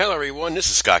Hello, everyone. This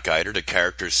is Scott Geider, the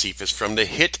character Cephas from the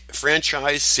hit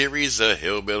franchise series The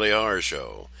Hillbilly Horror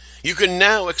Show. You can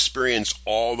now experience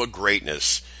all the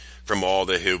greatness from all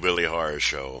the Hillbilly Horror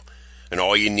Show, and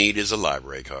all you need is a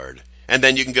library card. And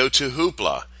then you can go to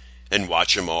Hoopla and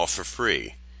watch them all for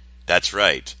free. That's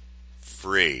right,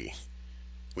 free.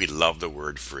 We love the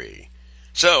word free.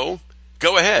 So,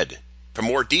 go ahead. For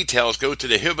more details, go to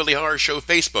the Hillbilly Horror Show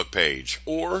Facebook page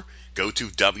or go to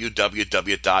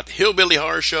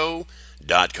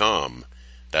www.hillbillyhorrorshow.com.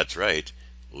 That's right,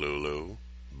 Lulu,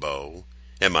 Bo,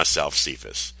 and myself,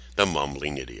 Cephas, the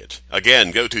mumbling idiot.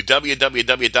 Again, go to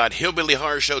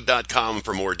www.hillbillyhorrorshow.com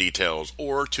for more details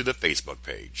or to the Facebook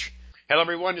page. Hello,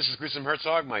 everyone. This is Grissom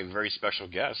Herzog. My very special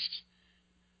guest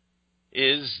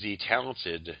is the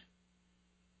talented,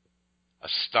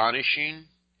 astonishing,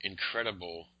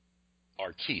 incredible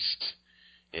artiste.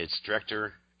 It's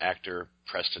director, actor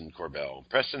Preston Corbell.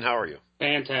 Preston, how are you?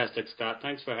 Fantastic, Scott.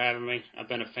 Thanks for having me. I've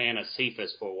been a fan of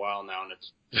Cephas for a while now, and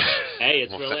it's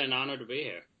really an honor to be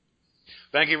here.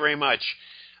 Thank you very much.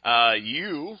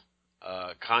 You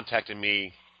contacted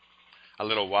me a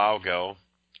little while ago,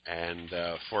 and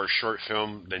for a short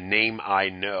film, The Name I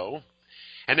Know,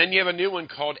 and then you have a new one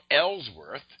called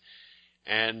Ellsworth,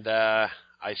 and I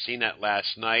seen that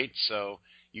last night, so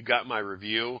you got my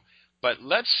review. But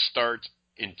let's start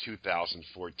in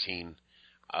 2014.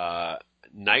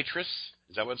 Nitrous,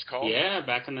 is that what it's called? Yeah,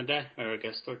 back in the day, or I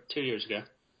guess 2 years ago.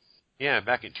 Yeah,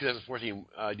 back in 2014. Do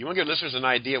you want to give listeners an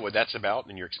idea what that's about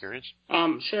in your experience?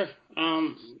 Sure.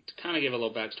 To kind of give a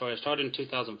little backstory, I started in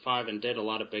 2005 and did a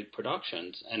lot of big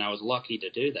productions, and I was lucky to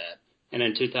do that. And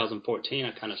in 2014,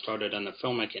 I kind of started on the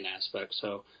filmmaking aspect,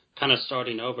 so kind of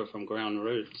starting over from ground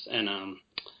roots. And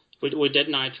we did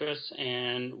Nitrous,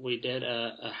 and we did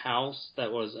a house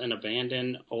that was an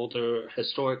abandoned, older,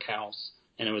 historic house,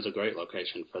 and it was a great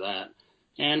location for that.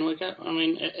 And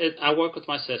I work with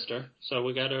my sister, so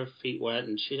we got her feet wet,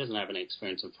 and she doesn't have any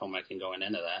experience in filmmaking going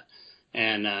into that.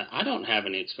 And I don't have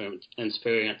any experience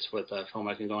with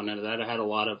filmmaking going into that. I had a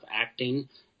lot of acting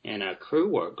and crew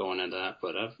work going into that,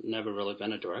 but I've never really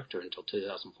been a director until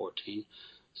 2014.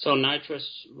 So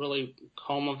Nitrous really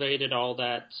culminated all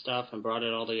that stuff and brought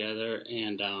it all together,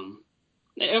 and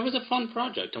it was a fun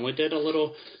project. And we did a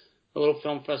little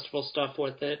film festival stuff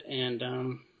with it, and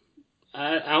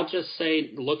I'll just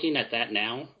say, looking at that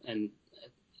now and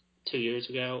 2 years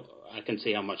ago, I can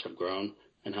see how much I've grown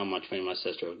and how much me and my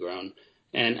sister have grown.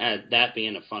 And that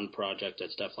being a fun project,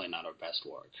 it's definitely not our best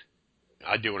work.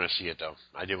 I do want to see it, though.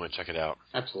 I do want to check it out.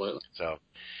 Absolutely. So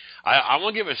I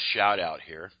want to give a shout-out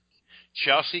here.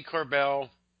 Chelsea Corbell,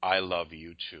 I love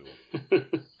you, too.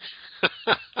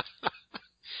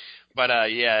 But,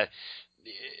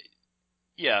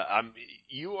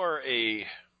 you are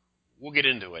we'll get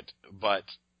into it, but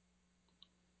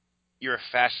you're a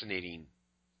fascinating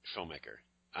filmmaker.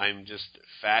 I'm just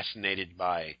fascinated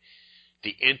by the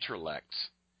intellect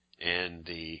and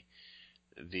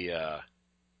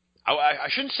I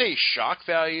shouldn't say shock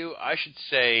value. I should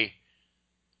say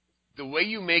the way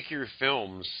you make your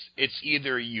films, it's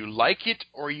either you like it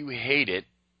or you hate it.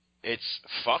 It's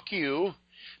fuck you.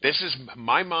 This is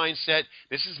my mindset.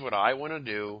 This is what I want to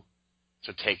do.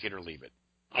 So take it or leave it.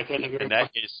 I couldn't agree.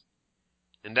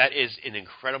 And that is an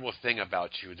incredible thing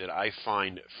about you that I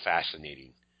find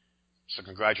fascinating. So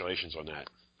congratulations on that.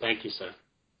 Thank you, sir.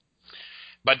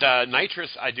 But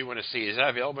Nitrous, I do want to see. Is that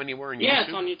available anywhere on YouTube? Yeah,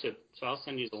 it's on YouTube. So I'll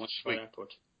send you the link Sweet. right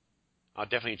afterwards. I'll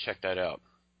definitely check that out.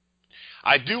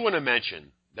 I do want to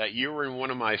mention that you were in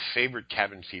one of my favorite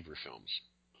Cabin Fever films.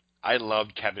 I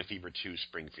loved Cabin Fever 2,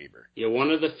 Spring Fever. You're one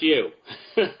of the few.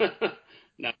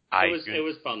 No, it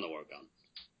was fun to work on.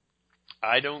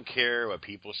 I don't care what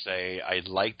people say. I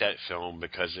like that film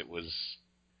because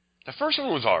the first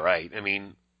one was all right. I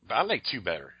mean, but I like 2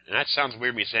 better. And that sounds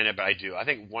weird me saying it, but I do. I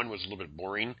think 1 was a little bit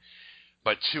boring,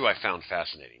 but 2 I found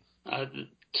fascinating.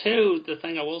 2, the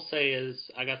thing I will say is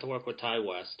I got to work with Ty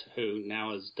West, who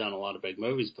now has done a lot of big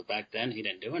movies, but back then he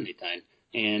didn't do anything,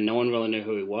 and no one really knew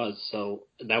who he was. So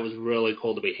that was really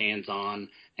cool to be hands-on,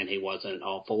 and he wasn't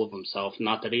all full of himself.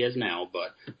 Not that he is now,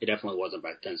 but he definitely wasn't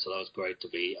back then, so that was great to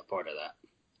be a part of that.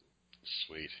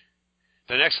 Sweet.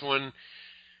 The next one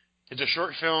is a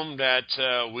short film that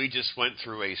we just went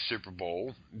through a Super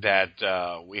Bowl, that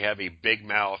we have a big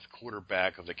mouth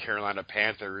quarterback of the Carolina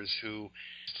Panthers who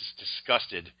is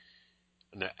disgusted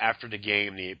after the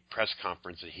game, the press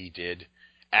conference that he did,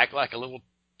 act like a little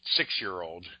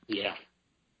 6-year-old. Yeah.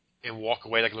 And walk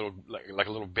away like a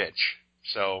little bitch.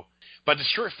 So, but the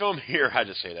short film here, I had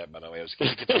to say that, by the way, I was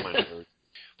going to get to my nerves.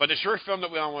 But the short film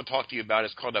that we all want to talk to you about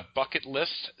is called A Bucket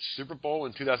List Super Bowl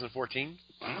in 2014.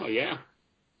 Wow, yeah.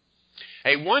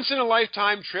 A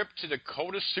once-in-a-lifetime trip to the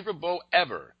coldest Super Bowl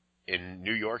ever in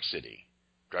New York City.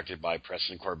 Directed by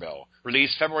Preston Corbell.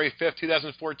 Released February 5th,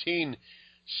 2014.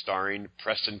 Starring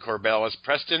Preston Corbell as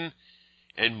Preston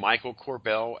and Michael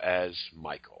Corbell as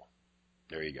Michael.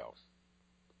 There you go.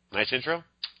 Nice intro?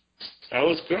 That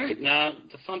was great. Now,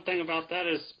 the fun thing about that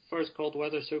is first cold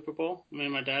weather Super Bowl. Me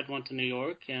and my dad went to New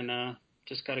York and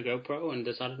just got a GoPro and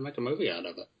decided to make a movie out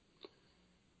of it.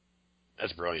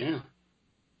 That's brilliant.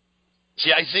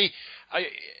 Yeah.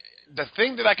 The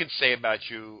thing that I could say about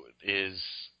you is,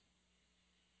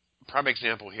 prime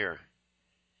example here.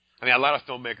 I mean, a lot of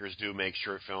filmmakers do make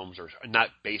short films are not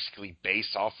basically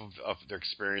based off of their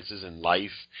experiences in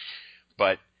life,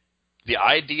 but the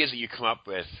ideas that you come up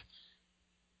with,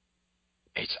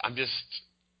 I'm just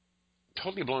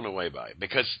totally blown away by it,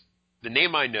 because The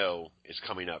Name I Know is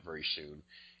coming up very soon,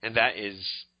 and that is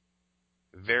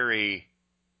very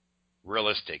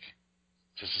realistic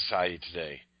to society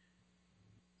today.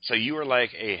 So you are like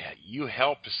you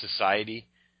help society.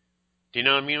 Do you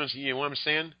know what I mean? You know what I'm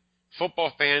saying?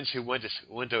 Football fans who went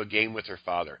to a game with their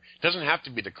father. It doesn't have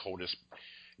to be the coldest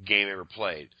game ever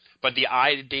played, but the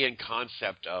idea and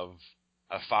concept of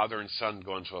a father and son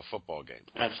going to a football game.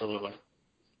 Absolutely.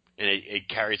 And it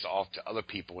carries off to other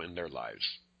people in their lives.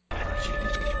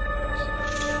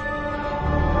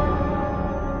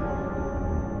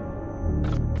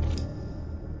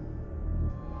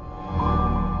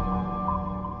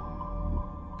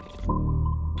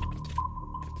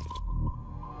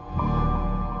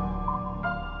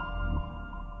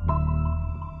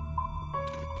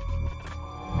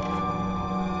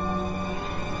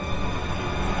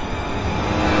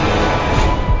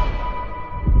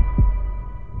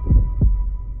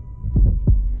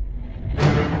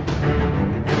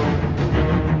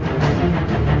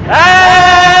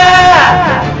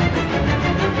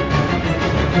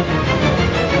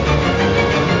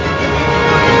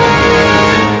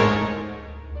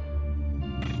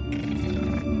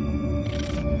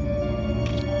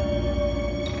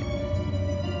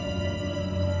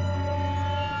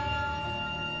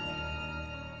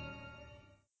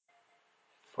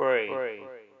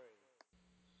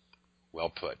 Well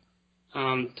put.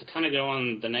 To kind of go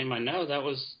on The Name I Know, that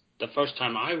was the first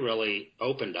time I really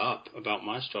opened up about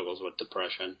my struggles with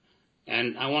depression.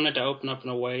 And I wanted to open up in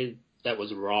a way that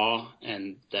was raw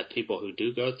and that people who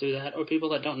do go through that, or people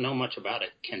that don't know much about it,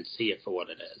 can see it for what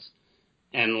it is.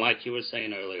 And like you were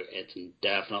saying earlier, it's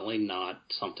definitely not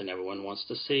something everyone wants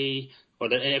to see or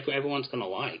that everyone's going to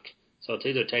like. So it's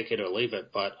either take it or leave it.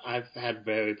 But I've had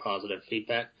very positive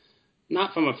feedback.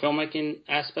 Not from a filmmaking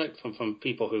aspect, from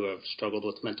people who have struggled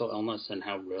with mental illness and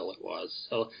how real it was.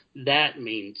 So that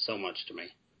means so much to me.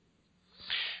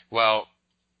 Well,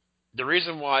 the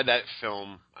reason why that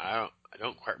film, I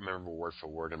don't quite remember word for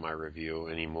word in my review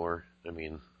anymore. I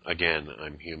mean, again,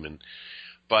 I'm human.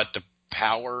 But the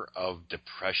power of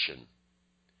depression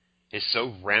is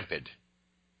so rampant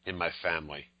in my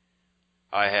family.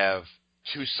 I have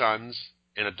 2 sons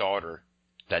and a daughter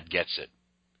that gets it.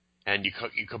 And you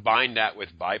combine that with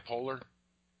bipolar,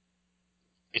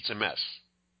 it's a mess.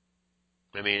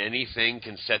 I mean, anything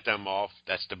can set them off.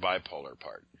 That's the bipolar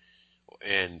part.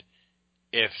 And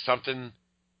if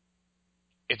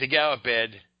they get out of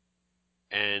bed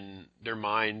and their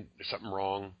mind, there's something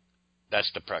wrong,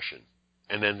 that's depression.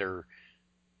 And then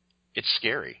it's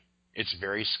scary. It's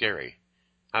very scary.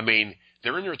 I mean,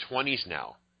 they're in their 20s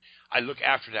now. I look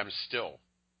after them still.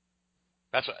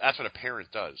 That's what a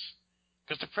parent does.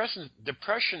 Because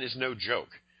depression is no joke.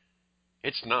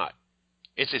 It's not.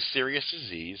 It's a serious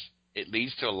disease. It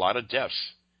leads to a lot of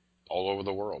deaths all over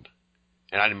the world.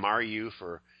 And I admire you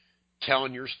for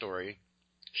telling your story,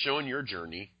 showing your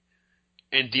journey,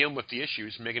 and dealing with the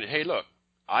issues, making it, hey, look,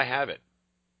 I have it.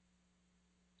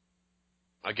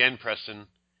 Again, Preston,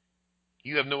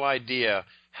 you have no idea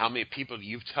how many people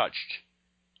you've touched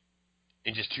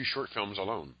in just 2 short films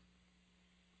alone.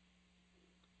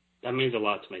 That means a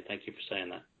lot to me. Thank you for saying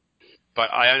that.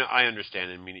 But I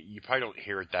understand. I mean, you probably don't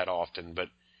hear it that often, but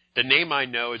The Name I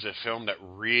Know is a film that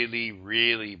really,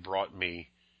 really brought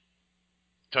me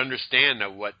to understand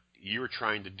that what you're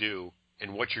trying to do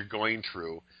and what you're going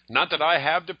through. Not that I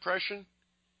have depression,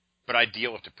 but I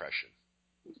deal with depression.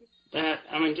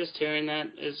 Just hearing that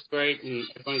is great, and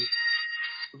it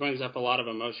brings up a lot of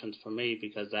emotions for me,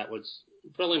 because that was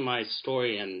really my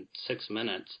story in 6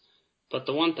 minutes. But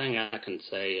the one thing I can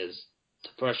say is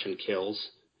depression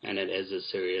kills, and it is as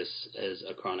serious as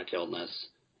a chronic illness,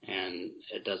 and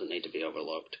it doesn't need to be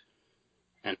overlooked.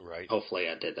 And right. Hopefully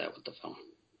I did that with the film.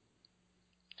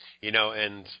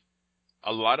 And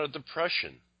a lot of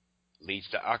depression leads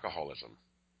to alcoholism,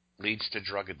 leads to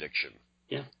drug addiction.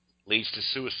 Yeah. leads to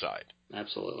suicide.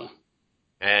 Absolutely.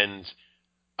 And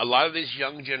a lot of this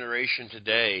young generation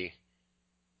today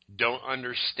don't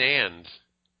understand.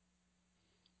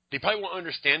 They probably won't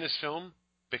understand this film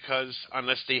because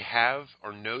unless they have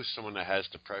or know someone that has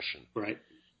depression. Right.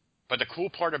 But the cool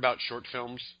part about short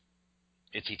films,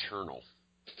 it's eternal.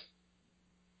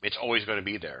 It's always going to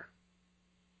be there.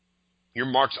 Your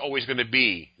mark's always going to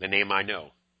be the name I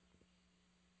know.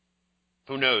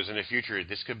 Who knows, in the future,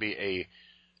 this could be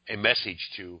a message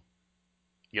to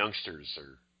youngsters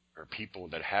or people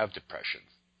that have depression.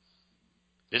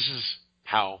 This is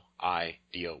how I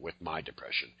deal with my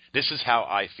depression. This is how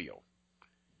I feel.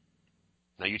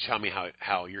 Now you tell me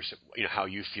how you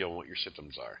feel and what your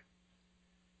symptoms are.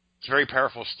 It's very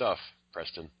powerful stuff,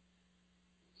 Preston.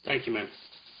 Thank you, man.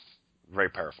 Very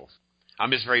powerful.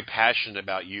 I'm just very passionate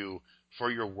about you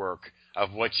for your work,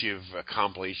 of what you've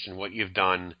accomplished and what you've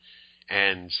done,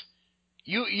 and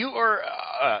you are.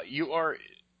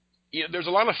 There's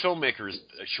a lot of filmmakers,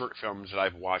 short films that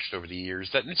I've watched over the years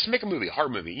that let's make a movie, a horror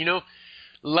movie.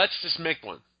 Let's just make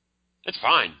one. It's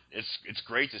fine. It's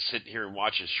great to sit here and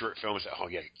watch a short film and say, oh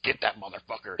yeah, get that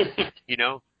motherfucker,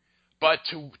 But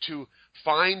to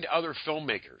find other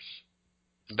filmmakers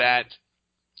that,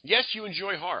 yes, you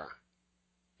enjoy horror.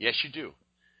 Yes, you do.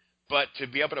 But to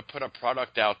be able to put a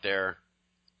product out there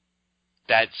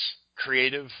that's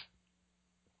creative,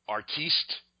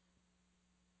 artiste,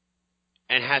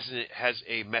 and has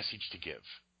a message to give.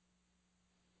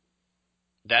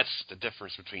 That's the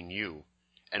difference between you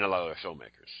and a lot of other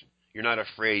filmmakers. You're not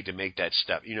afraid to make that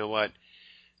step. You know what?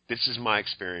 This is my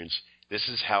experience. This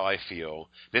is how I feel.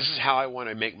 This is how I want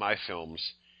to make my films.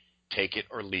 Take it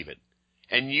or leave it.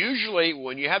 And usually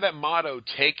when you have that motto,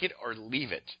 take it or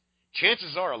leave it,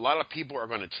 chances are a lot of people are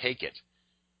going to take it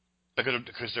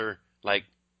because they're like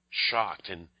shocked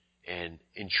and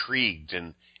intrigued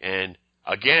and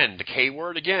again, the K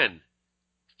word again,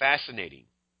 fascinating.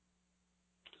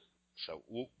 So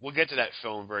we'll get to that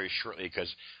film very shortly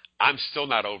because I'm still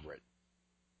not over it.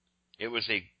 It was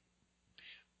a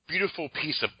beautiful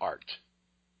piece of art.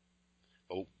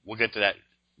 But we'll get to that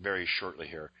very shortly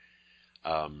here.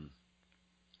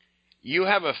 You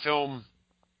have a film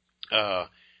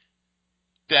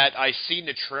that I seen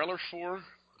the trailer for.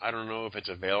 I don't know if it's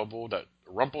available. That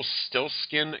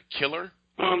Rumpelstiltskin Killer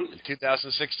in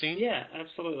 2016. Yeah,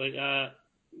 absolutely.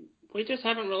 We just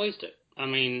haven't released it. I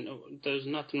mean, there's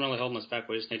nothing really holding us back.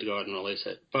 We just need to go ahead and release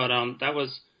it. But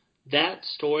that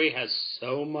story has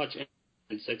so much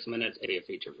in 6 minutes. It'd be a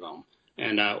feature film,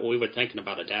 and we were thinking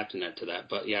about adapting it to that.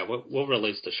 But yeah, we'll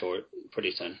release the short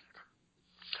pretty soon.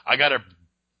 I got a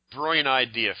brilliant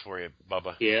idea for you,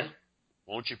 Bubba. Yeah.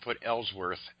 Won't you put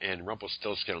Ellsworth and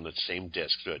Rumpelstiltskin on the same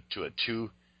disc to a 2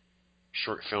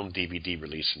 short film DVD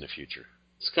release in the future?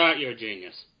 Scott, you're a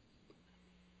genius.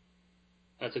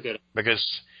 That's a good.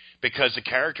 Because the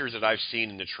characters that I've seen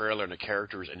in the trailer and the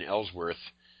characters in Ellsworth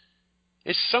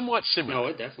is somewhat similar. No,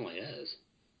 it definitely is.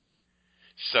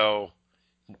 So,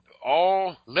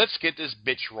 let's get this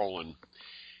bitch rolling.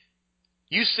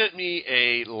 You sent me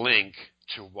a link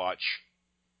to watch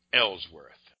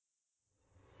Ellsworth.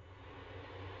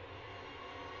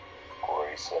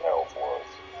 Grayson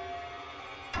Ellsworth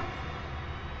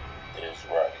is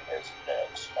writing his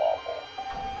next novel.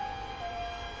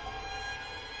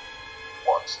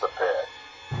 Once the pen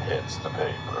hits the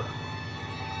paper,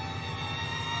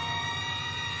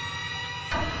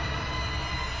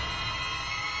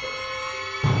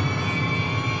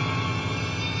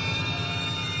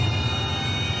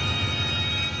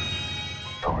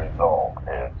 the result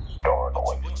is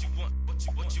startling.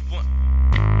 What you want?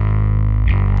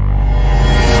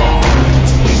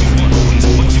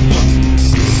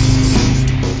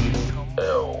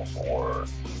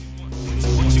 Ellsworth.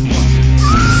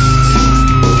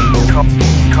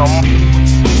 Come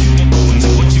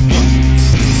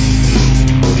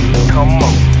on.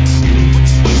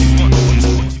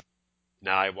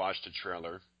 Now I watched the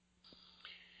trailer.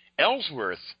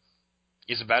 Ellsworth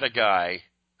is about a guy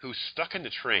who's stuck in the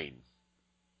train.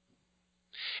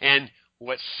 And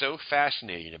what's so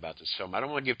fascinating about this film, I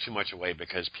don't want to give too much away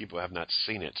because people have not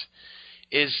seen it,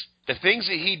 is the things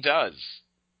that he does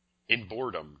in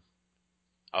boredom.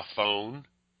 A phone.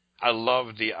 I love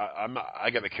I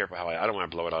got to be careful how I don't want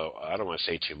to blow it out. I don't want to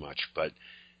say too much, but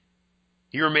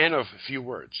you're a man of few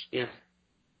words. Yeah.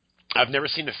 I've never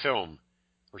seen a film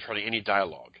with hardly any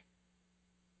dialogue.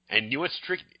 And do you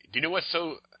know what's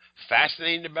so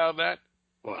fascinating about that?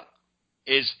 What?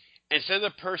 Is instead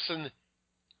of the person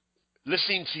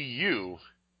listening to you,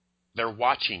 they're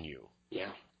watching you.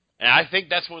 Yeah. And I think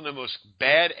that's one of the most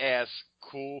badass,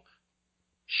 cool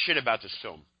shit about this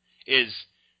film is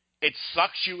It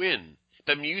sucks you in.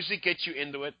 The music gets you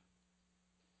into it.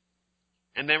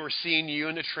 And then we're seeing you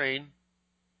in the train.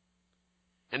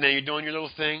 And then you're doing your little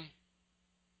thing.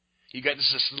 You got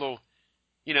this little,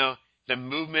 the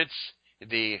movements,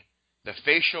 the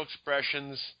facial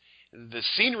expressions, the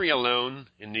scenery alone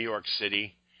in New York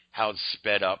City, how it's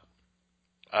sped up.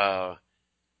 I'll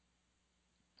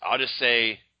just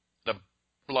say the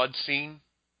blood scene.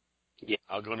 Yeah.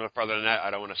 I'll go no further than that.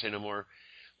 I don't want to say no more.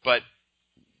 But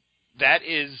that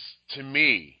is, to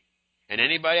me, and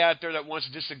anybody out there that wants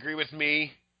to disagree with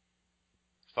me,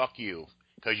 fuck you.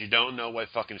 Because you don't know what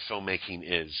fucking filmmaking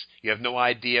is. You have no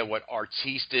idea what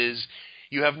artiste is.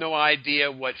 You have no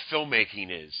idea what filmmaking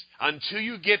is. Until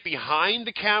you get behind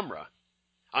the camera,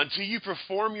 until you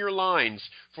perform your lines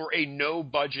for a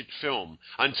no-budget film,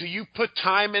 until you put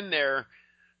time in there,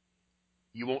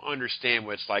 you won't understand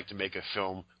what it's like to make a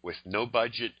film with no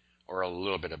budget or a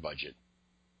little bit of budget.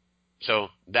 So,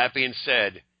 that being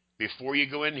said, before you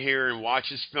go in here and watch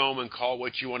this film and call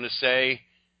what you want to say,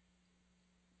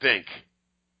 think.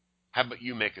 How about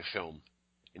you make a film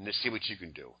and let's see what you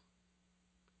can do?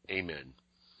 Amen.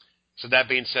 So that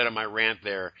being said on my rant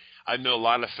there, I know a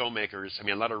lot of filmmakers,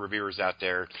 a lot of reviewers out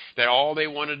there, that all they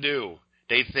want to do,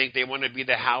 they think they want to be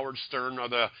the Howard Stern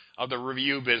of the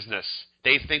review business.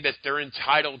 They think that they're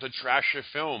entitled to trash a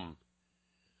film.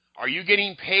 Are you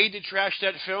getting paid to trash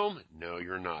that film? No,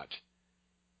 you're not.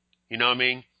 You know what I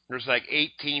mean? There's like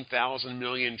 18,000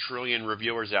 million trillion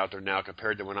reviewers out there now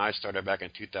compared to when I started back in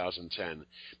 2010.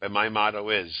 But my motto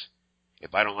is,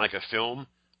 if I don't like a film,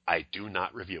 I do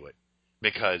not review it.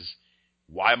 Because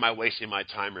why am I wasting my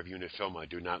time reviewing a film I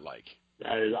do not like?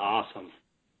 That is awesome.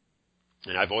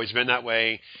 And I've always been that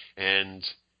way.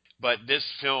 But this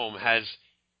film has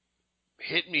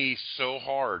hit me so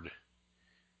hard.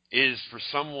 It is for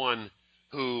someone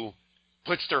who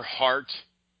puts their heart,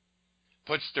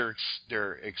 puts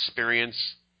their experience,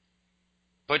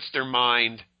 puts their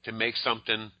mind to make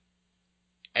something,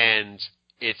 and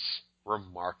it's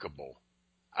remarkable.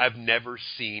 I've never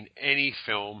seen any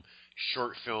film,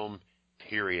 short film,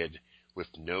 period, with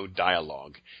no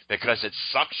dialogue, because it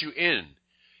sucks you in.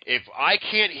 If I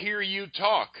can't hear you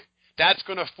talk, that's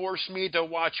going to force me to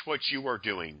watch what you are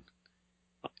doing.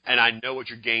 And I know what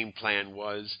your game plan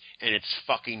was, and it's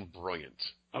fucking brilliant.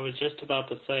 I was just about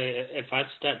to say, if I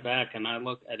step back and I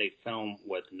look at a film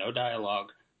with no dialogue,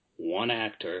 one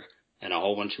actor, and a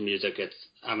whole bunch of music,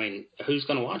 who's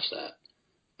going to watch that?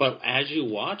 But as you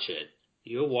watch it,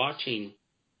 you're watching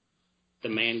the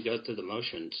man go through the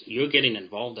motions. You're getting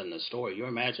involved in the story. Your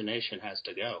imagination has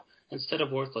to go, instead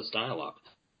of worthless dialogue.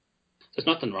 There's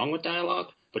nothing wrong with dialogue,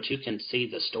 but you can see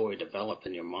the story develop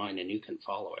in your mind and you can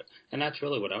follow it. And that's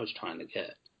really what I was trying to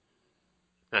get.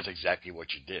 That's exactly what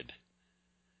you did.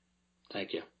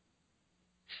 Thank you.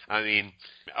 I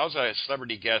was a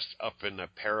celebrity guest up in the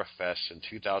Parafest in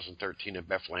 2013 in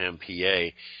Bethlehem,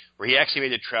 PA, where he actually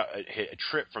made a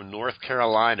trip from North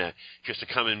Carolina just to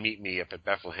come and meet me up at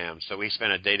Bethlehem. So we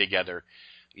spent a day together.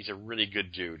 He's a really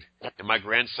good dude. And my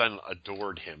grandson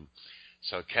adored him.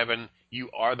 So, Kevin, you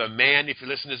are the man. If you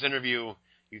listen to this interview,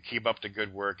 you keep up the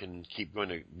good work and keep going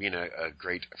to being a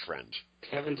great friend.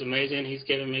 Kevin's amazing. He's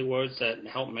given me words that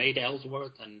help made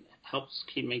Ellsworth and helps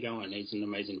keep me going. He's an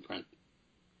amazing friend.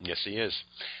 Yes, he is.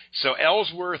 So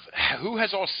Ellsworth, who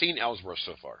has all seen Ellsworth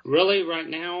so far? Really, right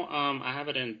now, I have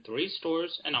it in 3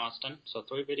 stores in Austin, so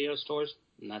 3 video stores,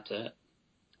 and that's it.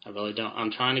 I really don't.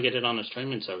 I'm trying to get it on a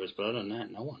streaming service, but other than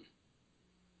that, no one.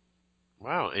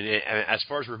 Wow. And as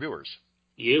far as reviewers?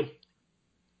 You.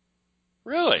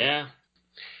 Really? Yeah.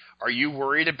 Are you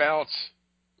worried about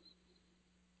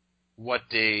what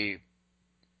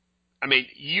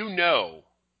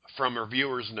from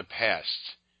reviewers in the past,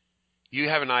 you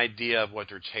have an idea of what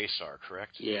their tastes are,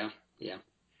 correct? Yeah.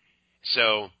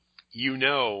 So,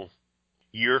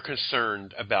 you're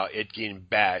concerned about it getting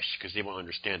bashed because they won't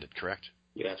understand it, correct?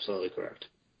 You're absolutely correct.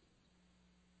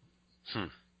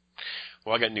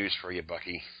 Well, I got news for you,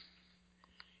 Bucky.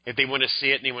 If they want to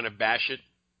see it and they want to bash it,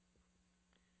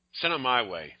 send them my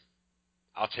way.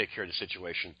 I'll take care of the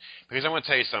situation. Because I want to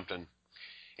tell you something.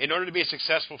 In order to be a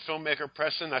successful filmmaker,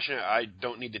 Preston, I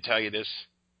don't need to tell you this,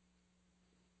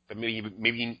 but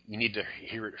maybe you need to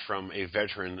hear it from a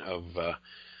veteran of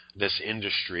this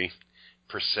industry,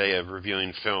 per se, of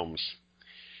reviewing films.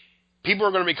 People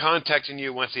are going to be contacting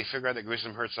you once they figure out that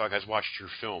Gruesome Herzog has watched your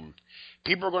film.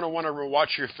 People are going to want to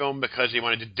watch your film because they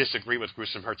want to disagree with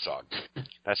Gruesome Herzog.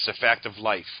 That's the fact of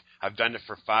life. I've done it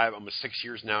for 5, almost 6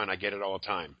 years now, and I get it all the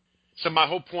time. So my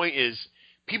whole point is,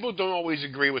 people don't always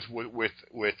agree with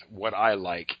what I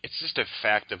like. It's just a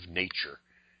fact of nature.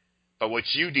 But what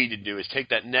you need to do is take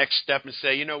that next step and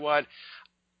say, you know what?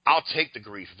 I'll take the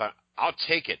grief. I'll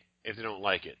take it if they don't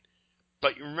like it.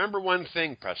 But you remember one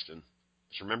thing, Preston.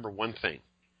 Just remember one thing.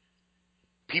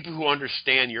 People who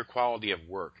understand your quality of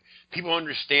work, people who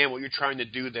understand what you're trying to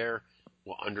do there,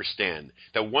 will understand.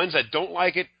 The ones that don't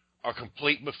like it are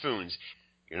complete buffoons.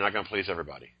 You're not going to please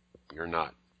everybody. You're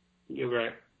not. You're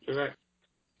right. You're right.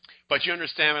 But you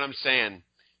understand what I'm saying.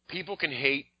 People can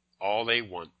hate all they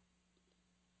want.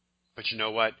 But you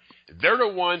know what? They're the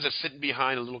ones that sitting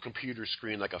behind a little computer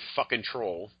screen like a fucking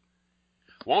troll.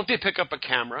 Won't they pick up a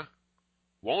camera?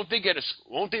 Won't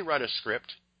they write a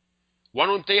script? Why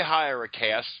don't they hire a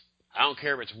cast? I don't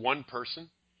care if it's one person.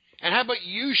 And how about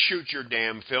you shoot your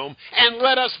damn film and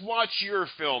let us watch your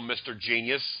film, Mr.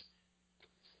 Genius?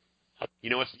 You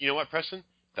know what, Preston?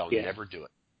 They'll never do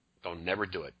it. They'll never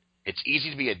do it. It's easy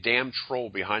to be a damn troll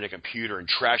behind a computer and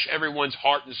trash everyone's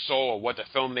heart and soul of what the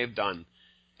film they've done.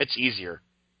 It's easier.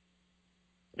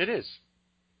 It is.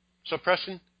 So,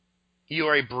 Preston, you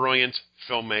are a brilliant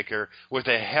filmmaker with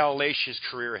a hellacious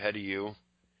career ahead of you,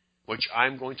 which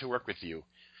I'm going to work with you.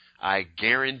 I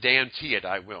guarantee it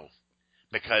I will.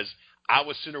 Because I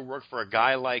would sooner work for a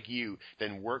guy like you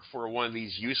than work for one of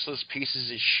these useless pieces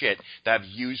of shit that have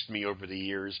used me over the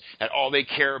years, that all they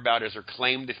care about is their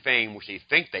claim to fame, which they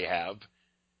think they have,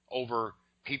 over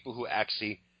people who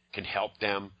actually can help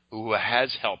them, who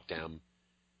has helped them,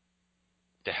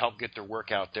 to help get their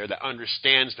work out there, that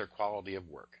understands their quality of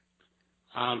work.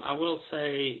 I will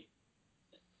say,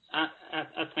 I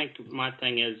think my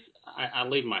thing is, I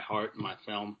leave my heart in my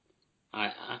film.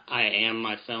 I am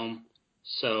my film.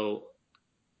 So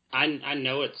I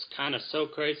know it's kind of so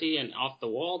crazy and off the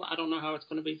wall. I don't know how it's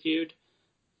going to be viewed.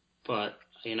 But,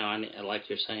 you know, like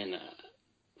you're saying,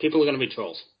 people are going to be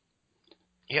trolls.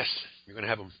 Yes, you're going to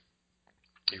have them.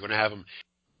 You're going to have them.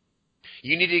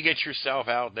 You need to get yourself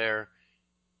out there.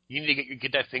 You need to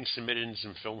get that thing submitted in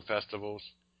some film festivals.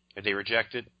 If they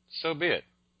reject it, so be it.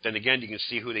 Then again, you can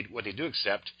see what they do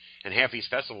accept. And half these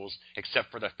festivals,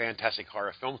 except for the Fantastic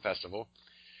Horror Film Festival,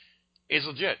 is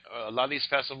legit. A lot of these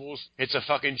festivals, it's a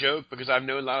fucking joke because I've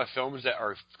known a lot of films that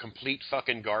are complete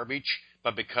fucking garbage,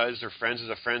 but because they're friends of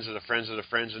the friends of the friends of the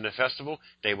friends in the festival,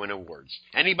 they win awards.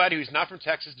 Anybody who's not from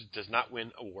Texas does not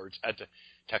win awards at the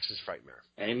Texas Frightmare.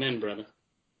 Amen, brother.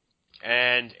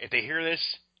 And if they hear this,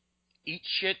 eat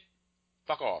shit,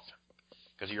 fuck off.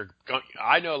 Because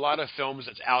I know a lot of films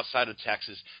that's outside of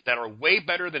Texas that are way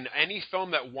better than any film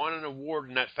that won an award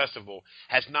in that festival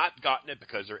has not gotten it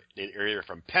because they're either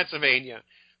from Pennsylvania,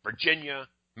 Virginia,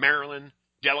 Maryland,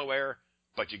 Delaware,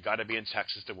 but you got to be in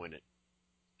Texas to win it.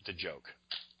 It's a joke.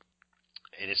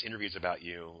 And this interview is about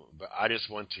you, but I just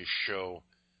want to show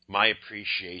my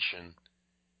appreciation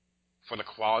for the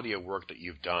quality of work that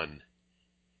you've done.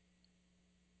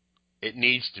 It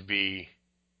needs to be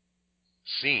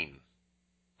seen.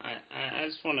 I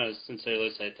just want to sincerely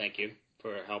say thank you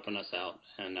for helping us out,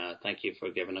 and thank you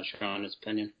for giving us your honest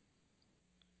opinion.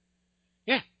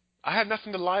 Yeah, I have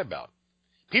nothing to lie about.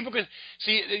 People can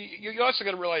see. You also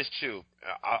got to realize too.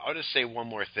 I'll just say one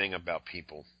more thing about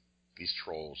people, these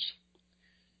trolls.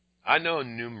 I know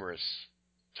numerous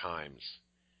times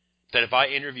that if I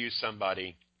interview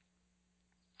somebody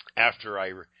after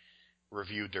I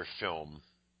reviewed their film,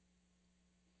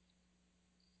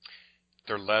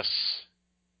 they're less.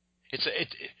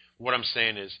 What I'm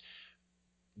saying is,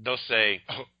 they'll say,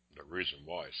 "Oh, the reason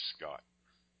why Scott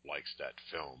likes that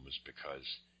film is because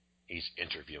he's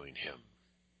interviewing him,"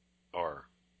 or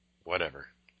whatever.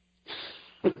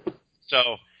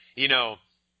 So,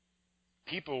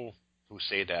 people who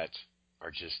say that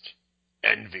are just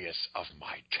envious of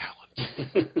my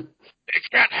talent. They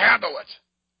can't handle it.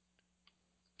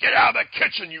 Get out of the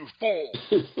kitchen, you fool!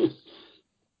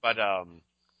 But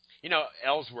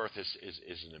Ellsworth is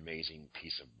an amazing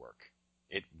piece of work.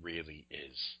 It really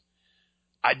is.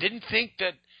 I didn't think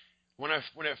that when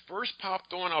it first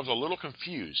popped on, I was a little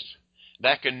confused.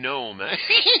 That gnome. Right?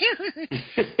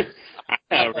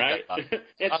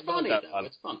 It's funny, though.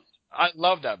 It's funny. I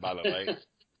love that, by the way.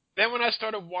 Then when I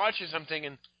started watching, I'm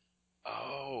thinking,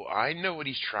 oh, I know what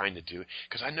he's trying to do.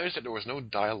 Because I noticed that there was no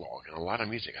dialogue and a lot of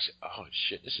music. I said, oh,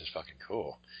 shit, this is fucking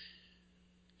cool.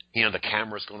 The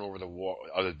camera's going over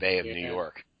the Bay of New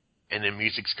York, and the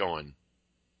music's going,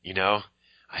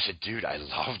 I said, dude, I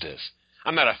love this.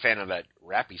 I'm not a fan of that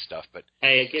rappy stuff, but...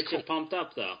 Hey, it gets you pumped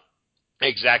up, though.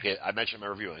 Exactly. I mentioned in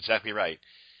my review. Exactly right.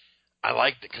 I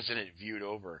liked it because then it viewed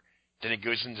over. Then it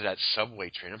goes into that subway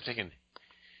train. I'm thinking,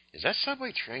 is that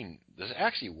subway train, does it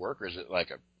actually work, or is it like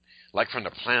from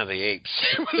the Planet of the Apes?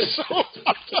 It was so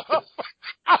fucked up.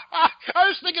 I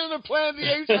was thinking of the Planet of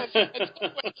the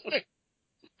Apes.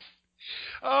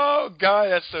 Oh, God,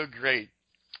 that's so great.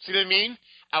 See what I mean?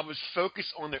 I was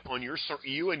focused on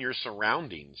you and your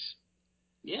surroundings.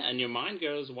 Yeah, and your mind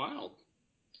goes wild.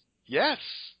 Yes.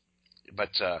 But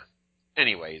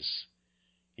anyways,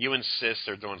 you and Sis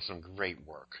are doing some great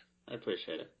work. I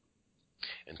appreciate it.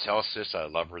 And tell Sis I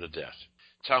love her to death.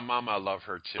 Tell Mom I love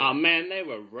her too. Oh, man, they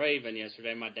were raving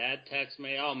yesterday. My dad texted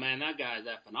me, oh, man, that guy's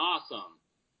effing awesome.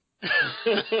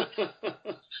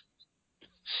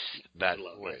 That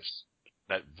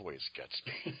voice gets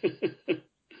me.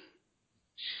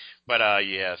 But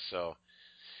yeah, so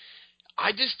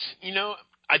I just,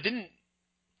 I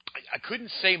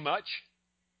couldn't say much,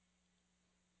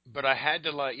 but I had to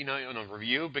on a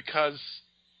review because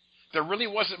there really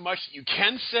wasn't much that you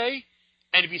can say,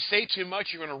 and if you say too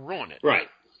much, you're going to ruin it. Right.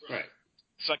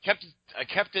 So I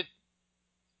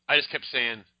just kept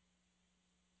saying,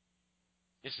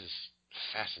 this is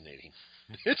fascinating.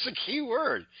 It's a key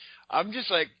word. I'm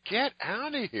just like, get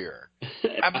out of here.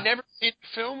 I've never seen a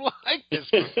film like this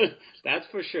before. That's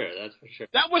for sure.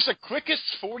 That was the quickest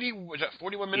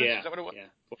 41 minutes? Yeah. Is that what it was? Yeah.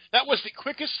 That was the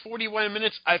quickest 41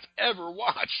 minutes I've ever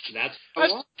watched. That's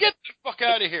get the fuck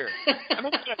out of here. And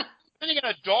then you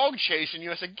got a dog chasing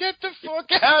you. I said, get the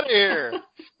fuck out of here.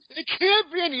 It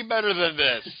can't be any better than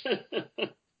this.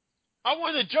 I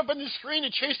wanted to jump on the screen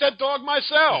and chase that dog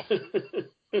myself.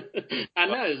 I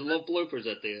know, there's little bloopers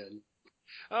at the end.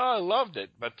 Oh, I loved it.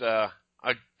 But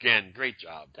again, great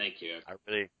job. Thank you. I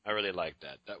really liked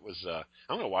that. That was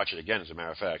I'm gonna watch it again, as a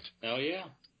matter of fact. Oh yeah.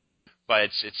 But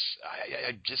it's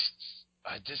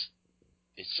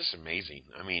just amazing.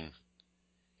 I mean,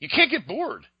 you can't get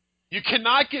bored. You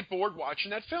cannot get bored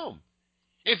watching that film.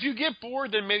 If you get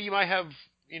bored, then maybe you might have,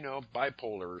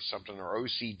 bipolar or something, or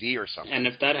OCD or something. And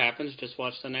if that happens, just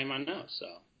watch The Name I Know. So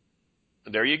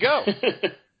there you go.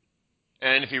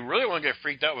 And if you really want to get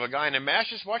freaked out with a guy in a mask,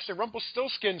 just watch the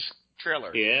Rumpelstiltskin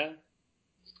trailer. Yeah.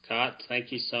 Scott,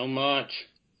 thank you so much.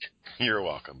 You're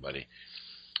welcome, buddy.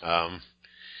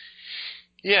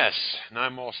 Yes, now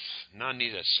I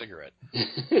need a cigarette.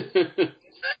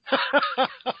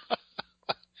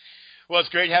 Well, it's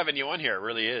great having you on here. It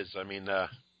really is. I mean, no,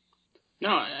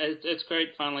 it's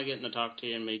great finally getting to talk to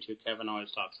you and meet you. Kevin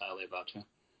always talks highly about you.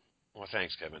 Well,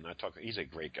 thanks, Kevin. He's a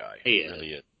great guy. He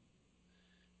really is.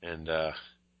 And all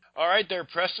right, there,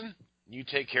 Preston. You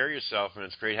take care of yourself, and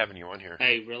it's great having you on here.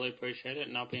 Hey, really appreciate it,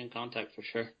 and I'll be in contact for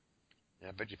sure. Yeah,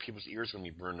 I bet you people's ears are going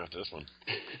to be burned after this one.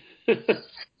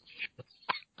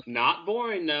 Not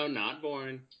boring, no, not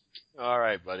boring. All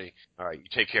right, buddy. All right, you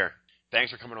take care.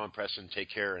 Thanks for coming on, Preston. Take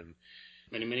care, and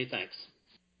many, many thanks.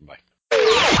 Bye.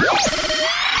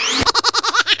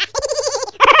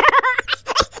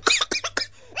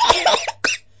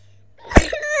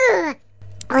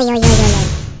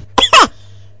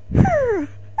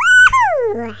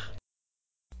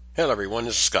 Hello, everyone.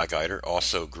 This is Scott Geider,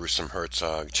 also Gruesome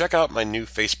Herzog. Check out my new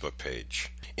Facebook page,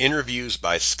 Interviews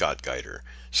by Scott Geider.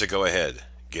 So go ahead,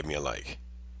 give me a like.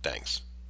 Thanks.